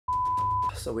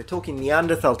So we're talking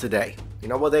Neanderthal today. You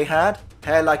know what they had?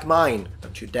 Hair like mine.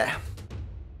 Don't you dare.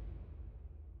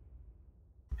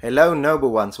 Hello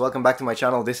noble ones, welcome back to my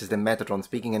channel. This is the Metatron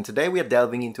speaking, and today we are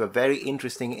delving into a very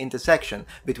interesting intersection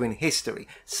between history,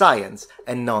 science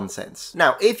and nonsense.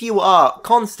 Now, if you are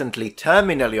constantly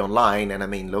terminally online, and I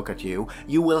mean look at you,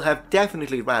 you will have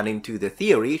definitely run into the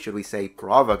theory, should we say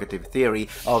provocative theory,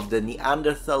 of the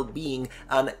Neanderthal being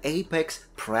an apex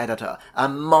predator, a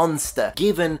monster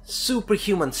given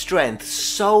superhuman strength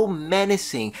so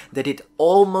menacing that it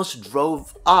almost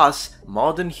drove us,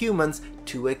 modern humans,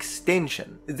 to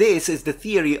extinction. This is the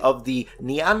theory of the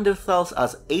Neanderthals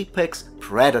as apex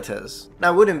predators.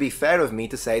 Now, it wouldn't be fair of me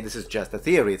to say this is just a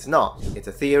theory. It's not. It's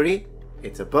a theory,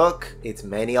 it's a book, it's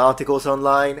many articles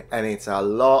online, and it's a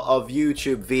lot of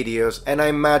YouTube videos, and I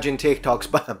imagine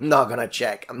TikToks, but I'm not gonna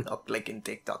check. I'm not clicking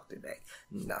TikTok today.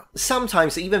 No.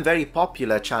 Sometimes even very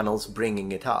popular channels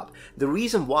bringing it up. The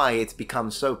reason why it's become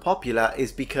so popular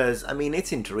is because, I mean,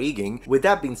 it's intriguing. With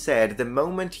that being said, the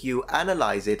moment you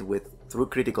analyze it through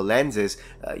critical lenses,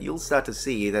 you'll start to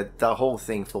see that the whole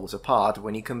thing falls apart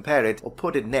when you compare it or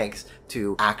put it next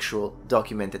to actual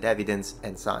documented evidence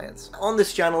and science. On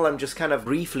this channel, I'm just kind of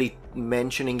briefly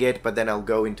mentioning it, but then I'll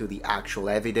go into the actual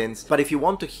evidence. But if you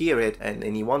want to hear it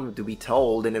and you want to be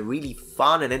told in a really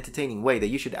fun and entertaining way, that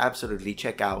you should absolutely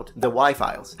check out the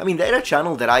Y-Files. I mean, they're a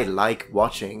channel that I like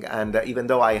watching, and even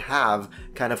though I have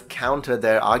kind of countered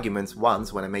their arguments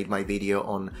once when I made my video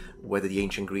on whether the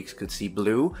ancient Greeks could see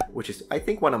blue, which is, I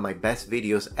think, one of my best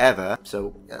videos ever.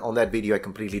 So on that video I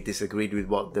completely disagreed with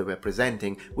what they were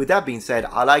presenting. With that being said,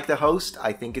 I like the host,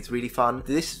 I think it's really fun.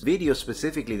 This video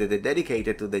specifically that they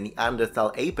dedicated to the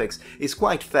Neanderthal apex is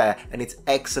quite fair and it's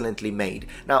excellently made.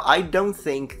 Now, I don't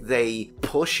think they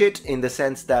push it in the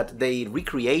sense that they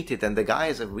recreate it, and the guy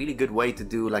has a really good way to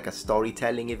do like a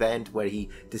storytelling event where he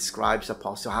describes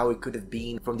how it could have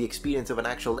been from the experience of an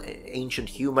actual ancient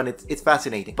human. It's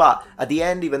fascinating. But at the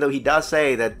end, even though he does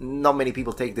say that not many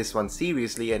people take this one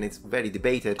seriously and it's very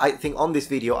debated, I think on this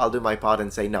video I'll do my part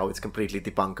and say no, it's completely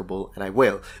debunkable, and I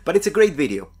will. But it's a great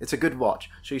video, it's a good watch,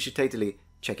 so you should totally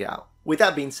check it out. With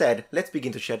that being said, let's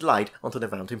begin to shed light onto the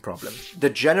mounting problem. The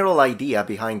general idea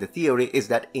behind the theory is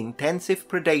that intensive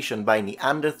predation by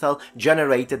Neanderthal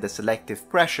generated the selective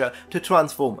pressure to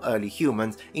transform early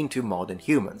humans into modern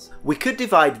humans. We could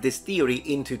divide this theory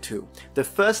into two. The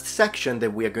first section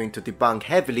that we are going to debunk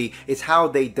heavily is how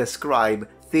they describe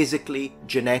physically,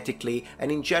 genetically, and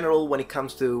in general when it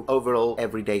comes to overall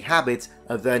everyday habits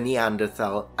of the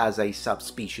Neanderthal as a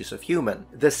subspecies of human.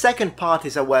 The second part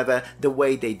is, however, the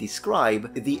way they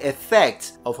describe the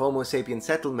effects of Homo Sapiens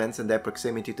settlements and their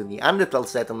proximity to Neanderthal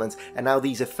settlements, and how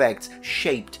these effects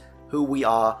shaped who we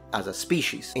are as a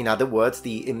species. In other words,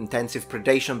 the intensive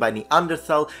predation by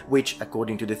Neanderthal, which,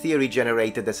 according to the theory,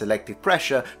 generated the selective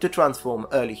pressure to transform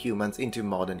early humans into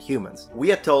modern humans.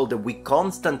 We are told that we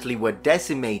constantly were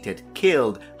decimated,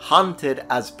 killed, hunted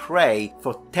as prey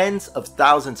for tens of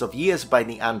thousands of years by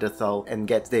Neanderthal, and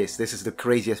get this is the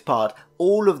craziest part,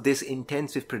 all of this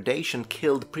intensive predation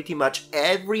killed pretty much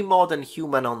every modern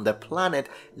human on the planet,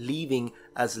 leaving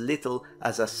as little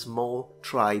as a small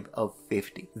tribe of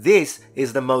 50. This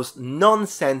is the most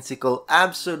nonsensical,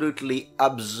 absolutely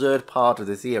absurd part of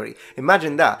the theory.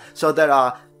 Imagine that. So there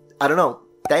are, I don't know,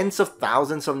 tens of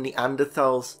thousands of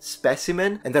Neanderthals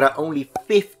specimen, and there are only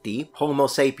 50 Homo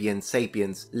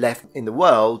sapiens left in the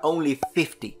world, only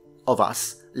 50 of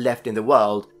us left in the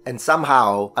world, and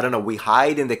somehow, I don't know, we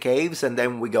hide in the caves and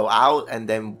then we go out, and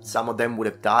then some of them would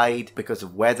have died because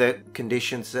of weather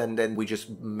conditions, and then we just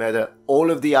murder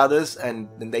all of the others and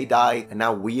then they die, and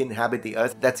now we inhabit the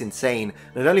earth. That's insane,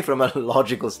 not only from a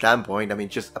logical standpoint, I mean,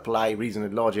 just apply reason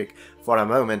and logic for a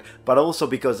moment, but also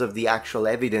because of the actual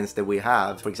evidence that we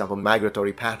have, for example,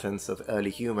 migratory patterns of early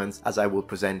humans, as I will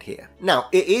present here. Now,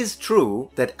 it is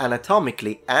true that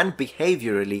anatomically and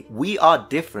behaviorally we are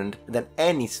different than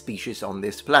any species on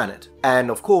this planet.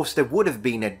 And of course there would have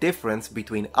been a difference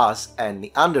between us and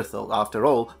Neanderthal. After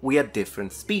all, we are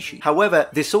different species. However,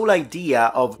 this whole idea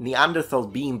of Neanderthal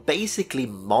being basically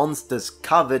monsters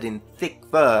covered in thick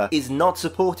fur is not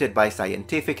supported by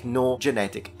scientific nor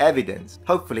genetic evidence.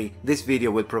 Hopefully, this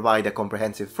video will provide a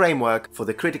comprehensive framework for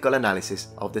the critical analysis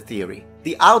of the theory.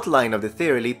 The outline of the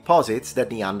theory posits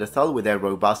that Neanderthal, with their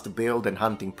robust build and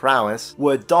hunting prowess,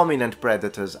 were dominant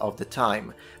predators of the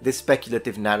time. This speculative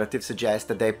speculative narrative suggests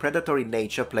that their predatory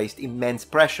nature placed immense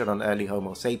pressure on early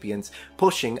Homo sapiens,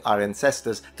 pushing our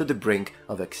ancestors to the brink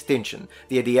of extinction.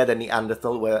 The idea that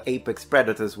Neanderthals were apex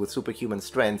predators with superhuman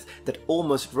strength that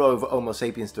almost drove Homo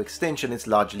sapiens to extinction is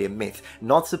largely a myth,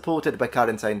 not supported by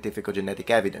current scientific or genetic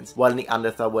evidence. While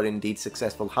Neanderthals were indeed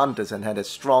successful hunters and had a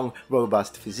strong,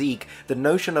 robust physique, the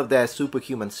notion of their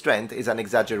superhuman strength is an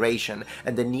exaggeration,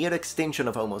 and the near extinction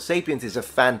of Homo sapiens is a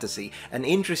fantasy, an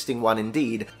interesting one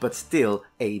indeed, but still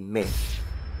a myth.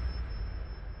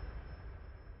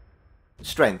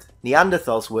 Strength.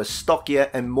 Neanderthals were stockier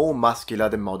and more muscular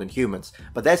than modern humans,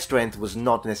 but their strength was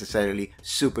not necessarily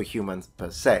superhuman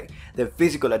per se. Their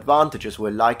physical advantages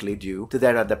were likely due to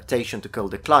their adaptation to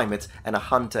colder climates and a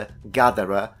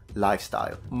hunter-gatherer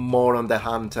lifestyle. More on the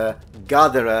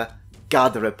hunter-gatherer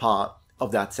part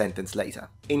of that sentence later.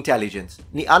 Intelligence.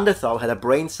 Neanderthal had a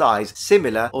brain size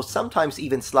similar or sometimes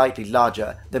even slightly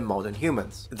larger than modern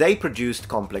humans. They produced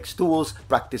complex tools,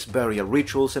 practiced burial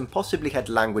rituals, and possibly had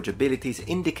language abilities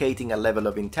indicating a level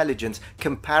of intelligence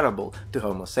comparable to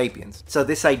Homo sapiens. So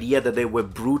this idea that they were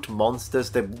brute monsters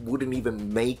that wouldn't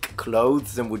even make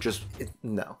clothes and would just...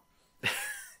 no.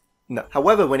 No.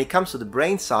 However, when it comes to the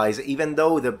brain size, even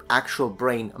though the actual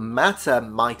brain matter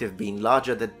might have been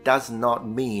larger, that does not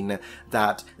mean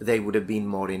that they would have been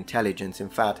more intelligent. In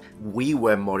fact, we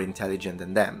were more intelligent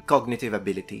than them. Cognitive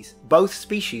abilities. Both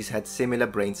species had similar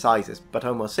brain sizes, but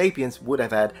Homo sapiens would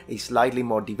have had a slightly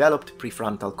more developed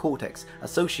prefrontal cortex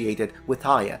associated with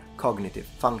higher cognitive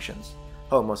functions.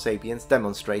 Homo sapiens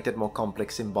demonstrated more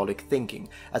complex symbolic thinking,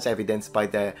 as evidenced by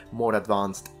their more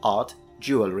advanced art,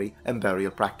 jewelry, and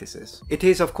burial practices. It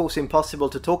is of course impossible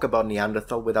to talk about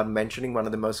Neanderthal without mentioning one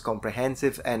of the most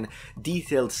comprehensive and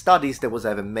detailed studies that was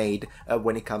ever made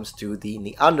when it comes to the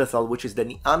Neanderthal, which is the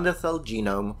Neanderthal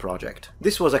Genome Project.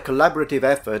 This was a collaborative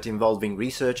effort involving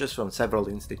researchers from several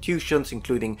institutions,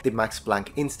 including the Max Planck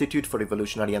Institute for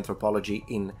Evolutionary Anthropology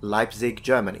in Leipzig,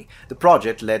 Germany. The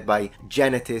project, led by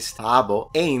genetist Abo,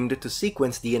 aimed to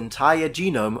sequence the entire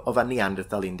genome of a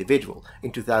Neanderthal individual.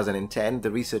 In 2010,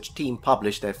 the research team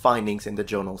published their findings in the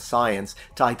journal Science,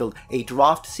 titled A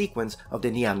Draft Sequence of the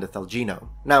Neanderthal Genome.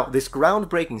 Now, this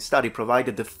groundbreaking study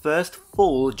provided the first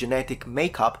full genetic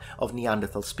makeup of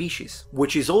Neanderthal species,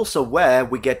 which is also where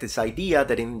we get this idea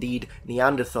that indeed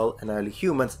Neanderthal and early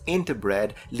humans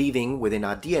interbred, leaving within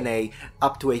our DNA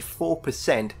up to a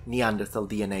 4% Neanderthal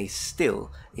DNA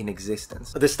still in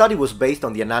existence. The study was based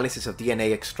on the analysis of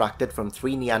DNA extracted from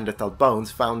 3 Neanderthal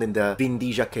bones found in the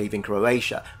Vindija cave in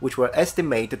Croatia, which were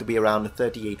estimated to be around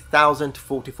 38,000 to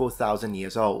 44,000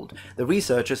 years old. The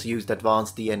researchers used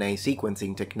advanced DNA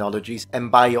sequencing technologies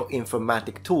and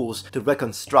bioinformatic tools to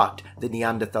reconstruct the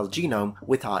Neanderthal genome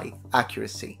with high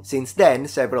accuracy. Since then,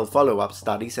 several follow-up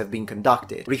studies have been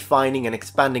conducted, refining and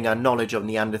expanding our knowledge of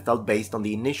Neanderthal based on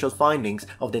the initial findings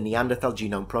of the Neanderthal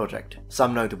Genome Project.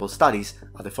 Some notable studies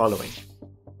are the following.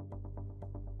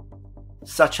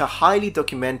 Such a highly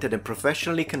documented and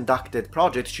professionally conducted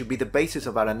project should be the basis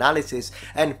of our analysis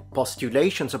and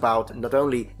postulations about not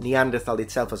only Neanderthal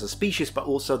itself as a species, but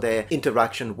also their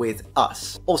interaction with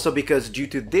us. Also because due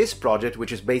to this project,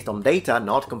 which is based on data,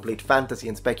 not complete fantasy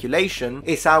and speculation,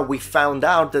 is how we found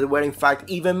out that there were in fact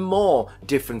even more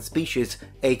different species,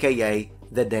 aka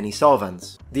the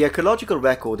Denisovans. The ecological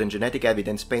record and genetic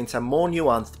evidence paints a more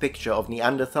nuanced picture of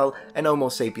Neanderthal and Homo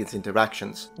sapiens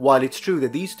interactions. While it's true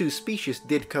that these two species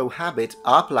did cohabit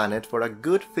our planet for a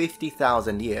good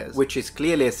 50,000 years, which is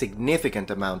clearly a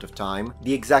significant amount of time,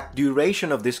 the exact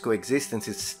duration of this coexistence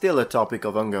is still a topic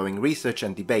of ongoing research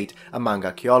and debate among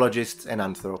archaeologists and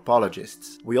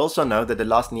anthropologists. We also know that the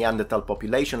last Neanderthal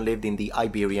population lived in the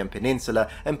Iberian Peninsula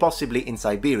and possibly in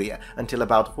Siberia until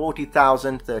about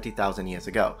 40,000, 30,000 years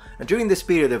ago. And during this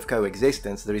period of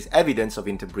coexistence, there is evidence of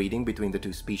interbreeding between the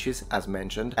two species, as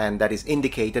mentioned, and that is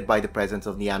indicated by the presence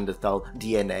of Neanderthal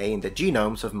DNA in the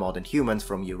genomes of modern humans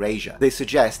from Eurasia. This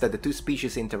suggests that the two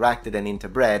species interacted and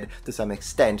interbred to some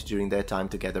extent during their time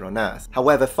together on Earth.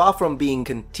 However, far from being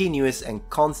continuous and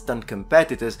constant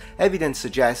competitors, evidence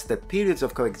suggests that periods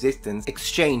of coexistence,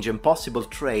 exchange, and possible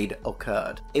trade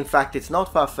occurred. In fact, it's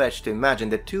not far-fetched to imagine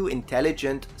that two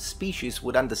intelligent species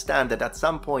would understand that at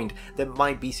some point there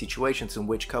might be situations in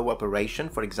which cooperation,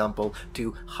 for example,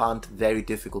 to hunt very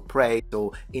difficult prey,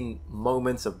 or in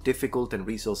moments of difficult and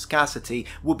resource scarcity,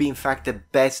 would be in fact the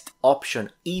best option.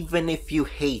 Even if you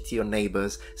hate your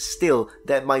neighbors, still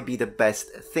that might be the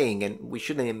best thing, and we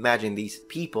shouldn't imagine these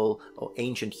people or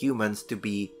ancient humans to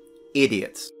be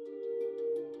idiots.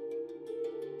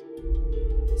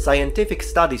 Scientific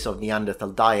studies of Neanderthal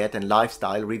diet and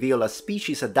lifestyle reveal a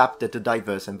species adapted to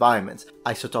diverse environments.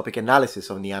 Isotopic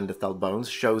analysis of Neanderthal bones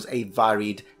shows a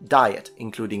varied diet,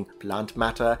 including plant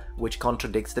matter, which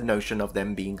contradicts the notion of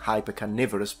them being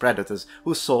hypercarnivorous predators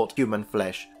who sought human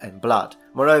flesh and blood.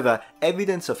 Moreover,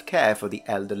 evidence of care for the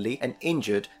elderly and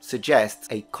injured suggests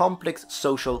a complex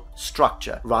social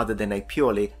structure rather than a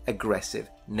purely aggressive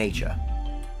nature.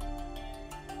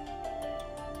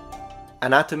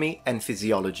 Anatomy and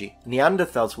physiology.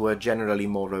 Neanderthals were generally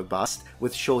more robust,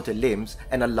 with shorter limbs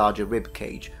and a larger rib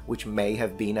cage, which may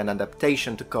have been an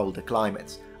adaptation to colder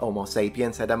climates. Homo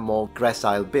sapiens had a more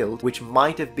gracile build, which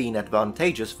might have been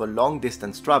advantageous for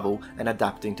long-distance travel and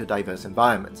adapting to diverse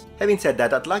environments. Having said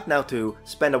that, I'd like now to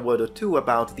spend a word or two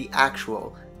about the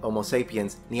actual Homo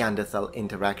sapiens Neanderthal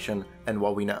interaction and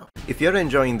what we know. If you're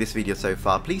enjoying this video so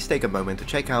far, please take a moment to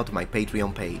check out my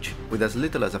Patreon page. With as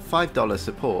little as a $5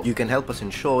 support, you can help us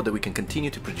ensure that we can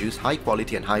continue to produce high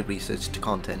quality and high researched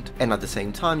content. And at the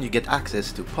same time, you get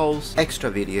access to polls,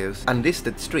 extra videos,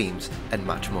 unlisted streams, and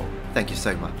much more. Thank you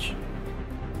so much.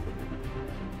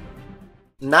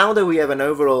 Now that we have an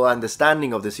overall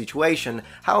understanding of the situation,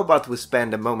 how about we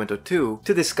spend a moment or two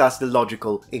to discuss the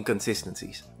logical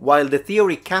inconsistencies? While the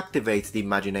theory captivates the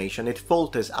imagination, it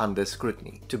falters under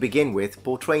scrutiny. To begin with,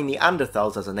 portraying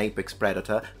Neanderthals as an apex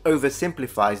predator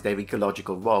oversimplifies their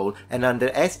ecological role and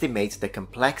underestimates the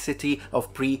complexity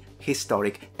of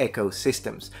prehistoric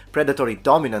ecosystems. Predatory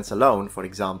dominance alone, for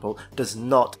example, does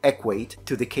not equate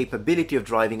to the capability of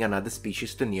driving another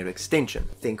species to near extinction.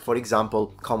 Think, for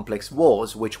example, complex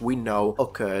wars which we know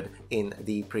occurred in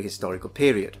the prehistorical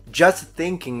period. Just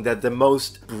thinking that the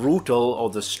most brutal or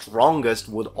the strongest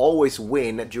would always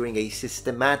win during a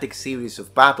systematic series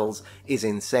of battles is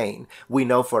insane. We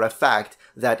know for a fact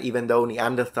that even though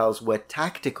Neanderthals were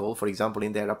tactical, for example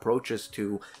in their approaches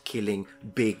to killing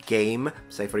big game,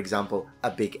 say for example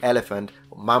a big elephant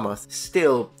or mammoth,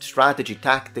 still strategy,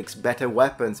 tactics, better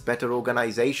weapons, better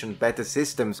organization, better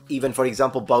systems, even for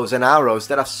example bows and arrows.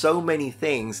 There are so many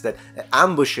things that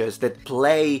ambushes that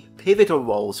play pivotal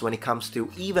roles when it comes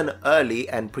to even early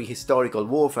and prehistorical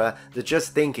warfare, that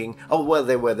just thinking, oh well,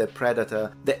 they were the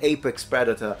predator, the apex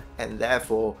predator, and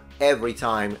therefore every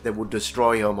time they would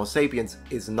destroy Homo sapiens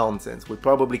is nonsense. We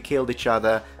probably killed each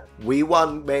other, we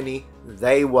won many,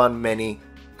 they won many,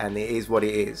 and it is what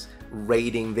it is.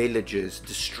 Raiding villages,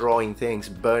 destroying things,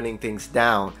 burning things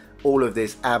down, all of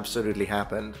this absolutely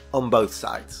happened on both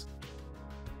sides.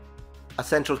 A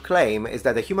central claim is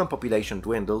that the human population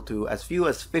dwindled to as few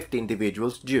as 50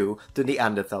 individuals due to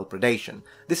Neanderthal predation.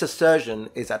 This assertion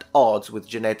is at odds with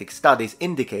genetic studies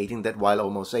indicating that while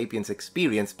Homo sapiens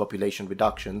experienced population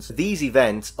reductions, these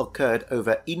events occurred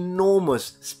over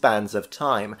enormous spans of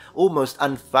time, almost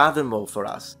unfathomable for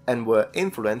us, and were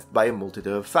influenced by a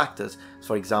multitude of factors.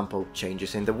 For example,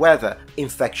 changes in the weather,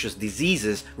 infectious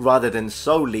diseases, rather than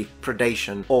solely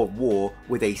predation or war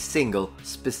with a single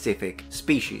specific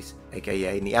species,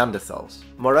 aka Neanderthals.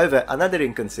 Moreover, another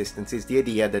inconsistency is the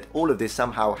idea that all of this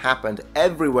somehow happened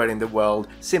everywhere in the world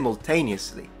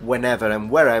simultaneously, whenever and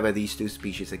wherever these two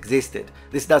species existed.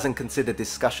 This doesn't consider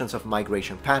discussions of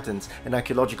migration patterns and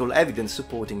archaeological evidence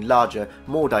supporting larger,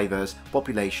 more diverse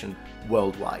population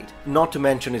worldwide. Not to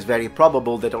mention, it's very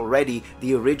probable that already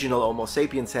the original Homo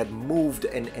sapiens had moved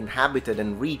and inhabited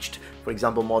and reached, for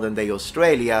example, modern-day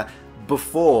Australia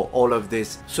before all of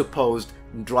this supposed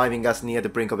driving us near the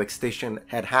brink of extinction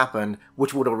had happened,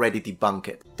 which would already debunk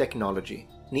it. Technology.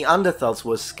 Neanderthals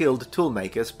were skilled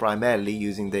toolmakers, primarily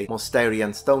using the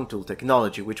Mousterian stone tool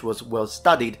technology, which was well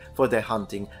studied for their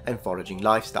hunting and foraging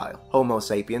lifestyle. Homo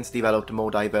sapiens developed more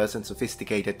diverse and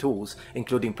sophisticated tools,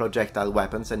 including projectile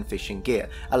weapons and fishing gear,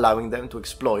 allowing them to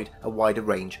exploit a wider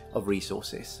range of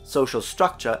resources. Social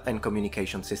structure and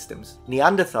communication systems.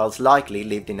 Neanderthals likely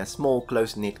lived in a small,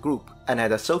 close-knit group and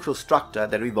had a social structure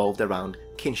that revolved around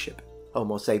kinship.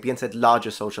 Homo sapiens had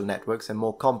larger social networks and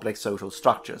more complex social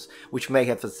structures, which may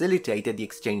have facilitated the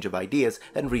exchange of ideas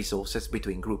and resources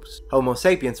between groups. Homo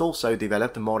sapiens also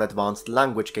developed more advanced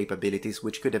language capabilities,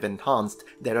 which could have enhanced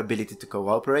their ability to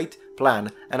cooperate, plan,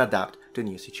 and adapt to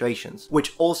new situations,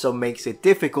 which also makes it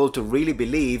difficult to really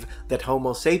believe that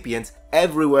Homo sapiens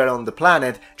everywhere on the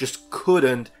planet just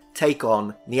couldn't take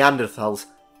on Neanderthals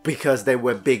because they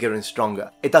were bigger and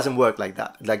stronger. It doesn't work like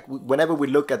that. Like, whenever we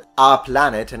look at our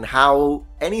planet and how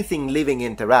anything living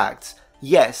interacts,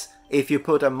 yes, if you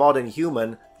put a modern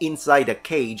human inside a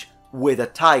cage with a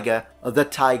tiger, the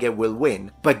tiger will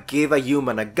win. But give a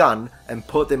human a gun and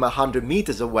put him 100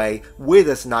 meters away with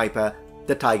a sniper,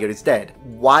 the tiger is dead.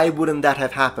 Why wouldn't that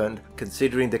have happened,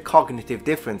 considering the cognitive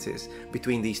differences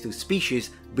between these two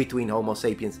species, between Homo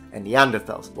sapiens and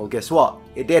Neanderthals? Well, guess what?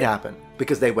 It did happen,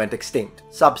 because they went extinct.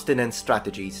 Subsistence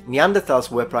strategies.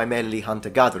 Neanderthals were primarily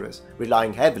hunter-gatherers,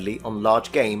 relying heavily on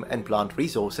large game and plant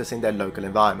resources in their local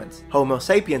environments. Homo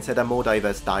sapiens had a more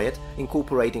diverse diet,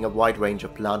 incorporating a wide range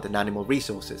of plant and animal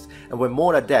resources, and were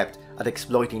more adept at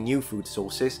exploiting new food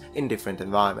sources in different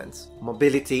environments.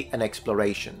 Mobility and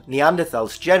exploration.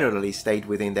 Neanderthals generally stayed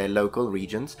within their local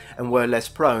regions and were less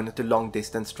prone to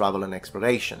long-distance travel and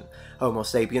exploration. Homo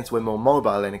sapiens were more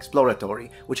mobile and exploratory,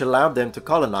 which allowed them to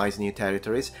colonize new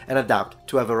territories and adapt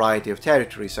to a variety of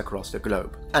territories across the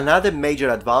globe. Another major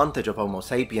advantage of Homo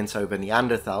sapiens over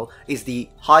Neanderthal is the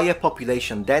higher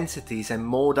population densities and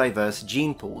more diverse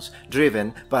gene pools,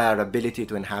 driven by our ability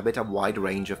to inhabit a wide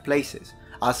range of places.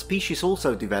 Our species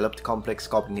also developed complex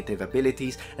cognitive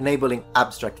abilities, enabling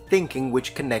abstract thinking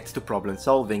which connects to problem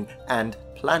solving and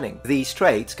planning. These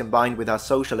traits, combined with our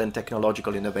social and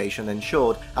technological innovation,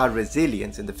 ensured our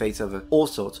resilience in the face of all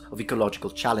sorts of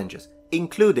ecological challenges,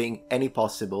 including any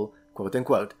possible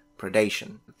quote-unquote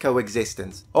predation.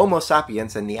 Coexistence. Homo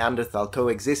sapiens and Neanderthal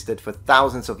coexisted for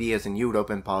thousands of years in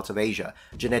Europe and parts of Asia.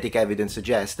 Genetic evidence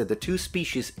suggests that the two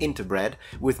species interbred,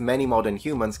 with many modern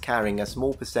humans carrying a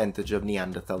small percentage of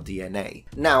Neanderthal DNA.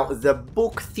 Now, the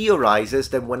book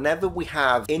theorizes that whenever we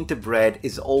have interbred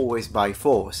is always by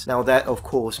force. Now, that of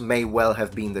course may well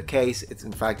have been the case. It's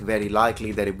in fact very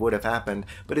likely that it would have happened,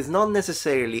 but it's not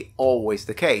necessarily always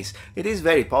the case. It is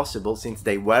very possible, since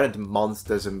they weren't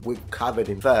monsters and were covered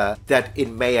in fur, that it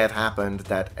may have happened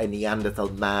that a Neanderthal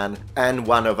man and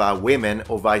one of our women,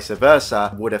 or vice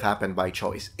versa, would have happened by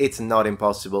choice. It's not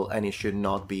impossible, and it should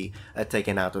not be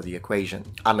taken out of the equation,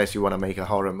 unless you want to make a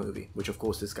horror movie, which of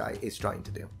course this guy is trying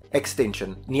to do.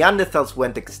 Extinction. Neanderthals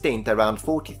went extinct around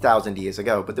 40,000 years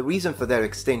ago, but the reason for their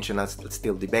extinction is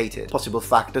still debated. Possible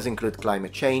factors include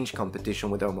climate change, competition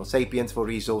with Homo sapiens for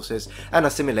resources, and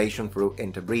assimilation through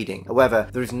interbreeding. However,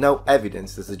 there is no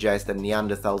evidence to suggest that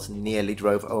Neanderthals nearly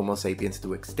drove Homo sapiens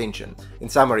to extinction. In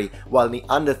summary, while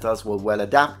Neanderthals were well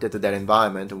adapted to their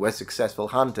environment and were successful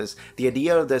hunters, the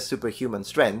idea of their superhuman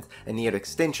strength and near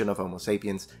extinction of Homo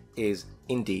sapiens is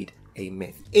indeed a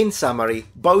myth. In summary,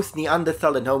 both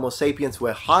Neanderthal and Homo sapiens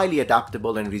were highly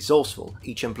adaptable and resourceful,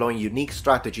 each employing unique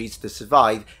strategies to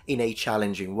survive in a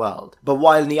challenging world. But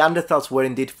while Neanderthals were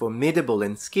indeed formidable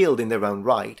and skilled in their own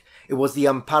right, it was the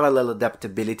unparalleled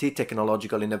adaptability,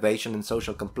 technological innovation and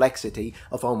social complexity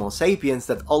of Homo sapiens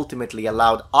that ultimately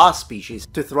allowed our species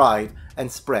to thrive and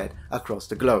spread across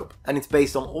the globe. And it's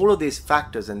based on all of these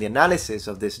factors and the analysis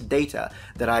of this data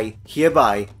that I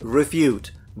hereby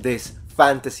refute this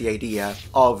fantasy idea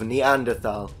of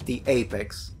Neanderthal, the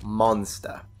apex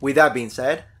monster. With that being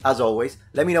said, as always,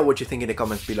 let me know what you think in the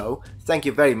comments below. Thank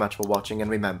you very much for watching,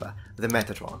 and remember, the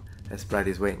Metatron has spread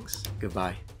his wings.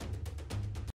 Goodbye.